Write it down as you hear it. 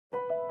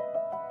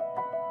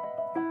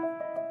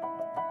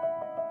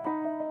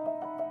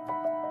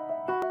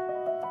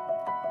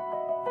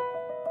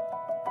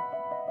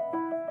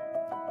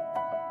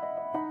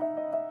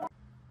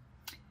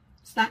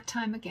It's that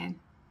time again.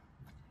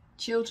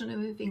 Children are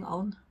moving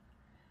on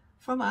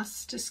from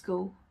us to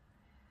school,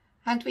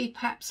 and we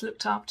perhaps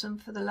looked after them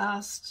for the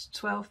last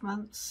 12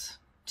 months,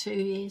 2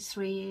 years,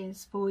 3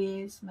 years, 4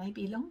 years,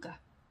 maybe longer.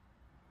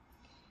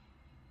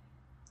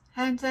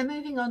 And they're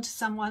moving on to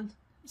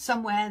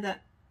somewhere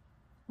that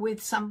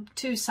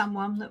to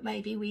someone that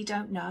maybe we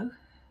don't know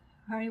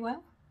very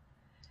well.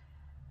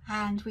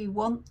 And we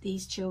want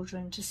these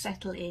children to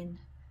settle in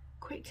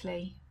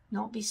quickly,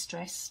 not be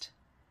stressed,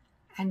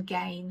 and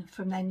gain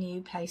from their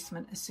new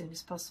placement as soon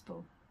as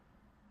possible.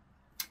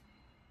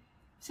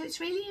 So it's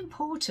really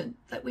important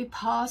that we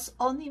pass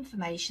on the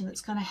information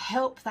that's going to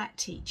help that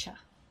teacher.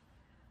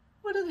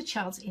 What are the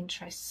child's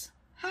interests?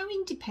 How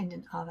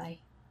independent are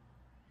they?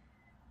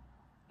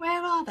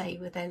 Where are they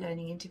with their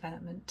learning and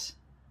development?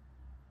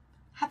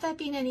 Have there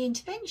been any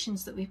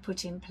interventions that we've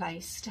put in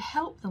place to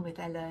help them with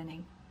their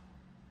learning?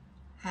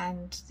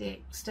 And the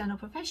external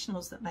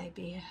professionals that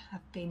maybe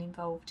have been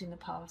involved in the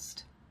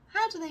past.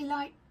 How do they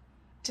like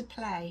to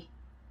play?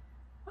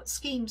 What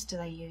schemes do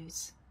they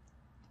use?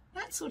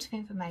 That sort of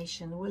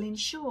information will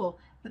ensure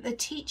that the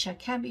teacher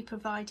can be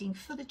providing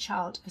for the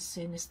child as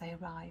soon as they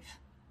arrive.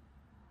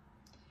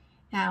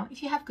 Now,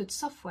 if you have good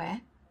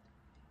software,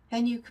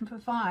 then you can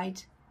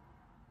provide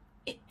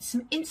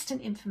some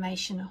instant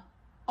information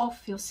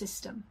off your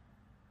system,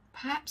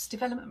 perhaps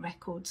development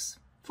records,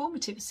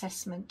 formative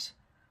assessment,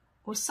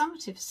 or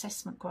summative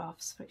assessment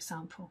graphs, for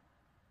example.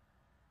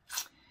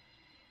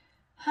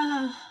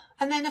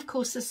 And then, of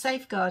course, the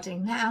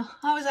safeguarding. Now,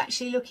 I was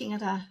actually looking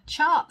at a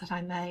chart that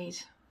I made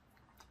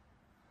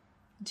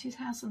in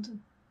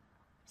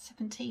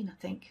 2017, I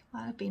think.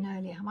 Might have been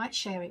earlier. I might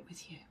share it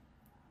with you.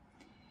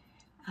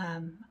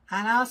 And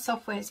our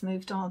software's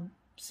moved on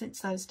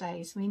since those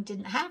days. We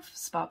didn't have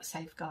Spark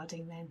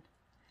safeguarding then.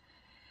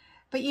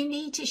 But you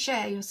need to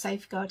share your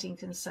safeguarding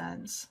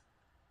concerns.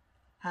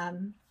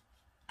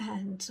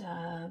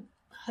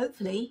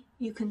 Hopefully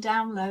you can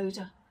download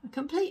a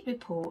complete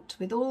report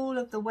with all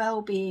of the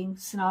well-being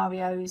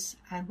scenarios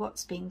and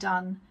what's been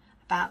done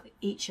about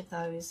each of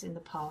those in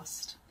the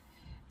past.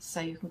 So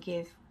you can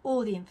give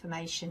all the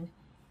information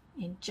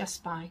in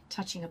just by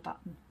touching a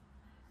button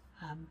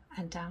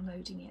and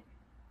downloading it.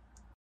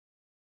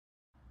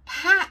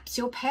 Perhaps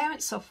your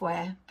parent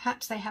software,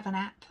 perhaps they have an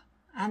app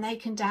and they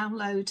can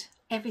download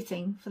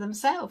everything for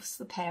themselves,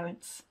 the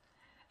parents,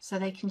 so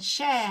they can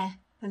share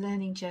the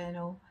learning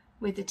journal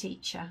with the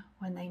teacher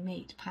when they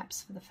meet,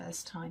 perhaps for the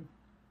first time.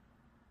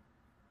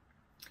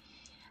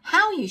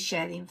 How you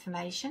share the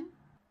information,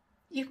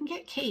 you can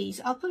get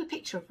keys. I'll put a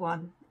picture of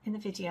one in the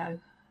video,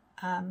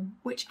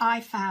 which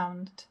I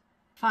find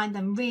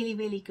them really,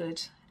 really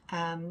good.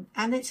 And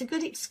it's a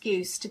good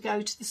excuse to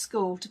go to the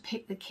school to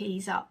pick the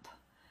keys up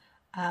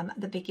at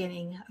the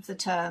beginning of the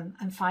term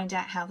and find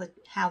out how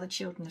the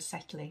children are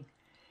settling.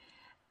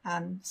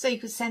 So you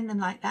could send them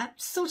like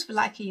that, sort of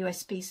like a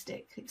USB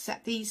stick,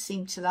 except these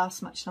seem to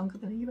last much longer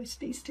than a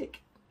USB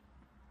stick.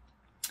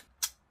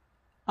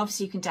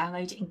 Obviously you can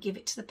download it and give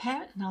it to the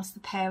parent and ask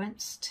the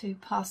parents to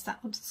pass that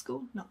on to the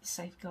school, not the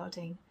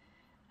safeguarding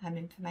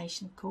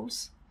information, of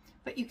course.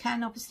 But you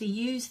can obviously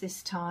use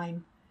this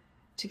time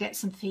to get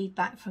some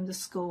feedback from the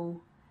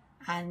school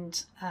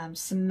and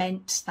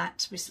cement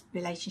that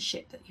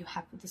relationship that you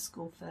have with the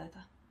school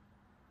further.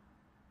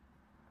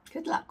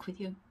 Good luck with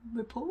your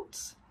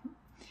reports.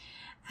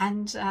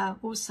 And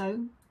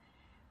also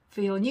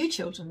for your new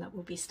children that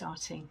will be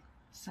starting.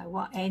 So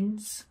what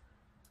ends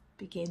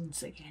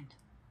begins again.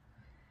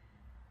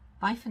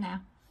 Bye for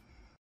now.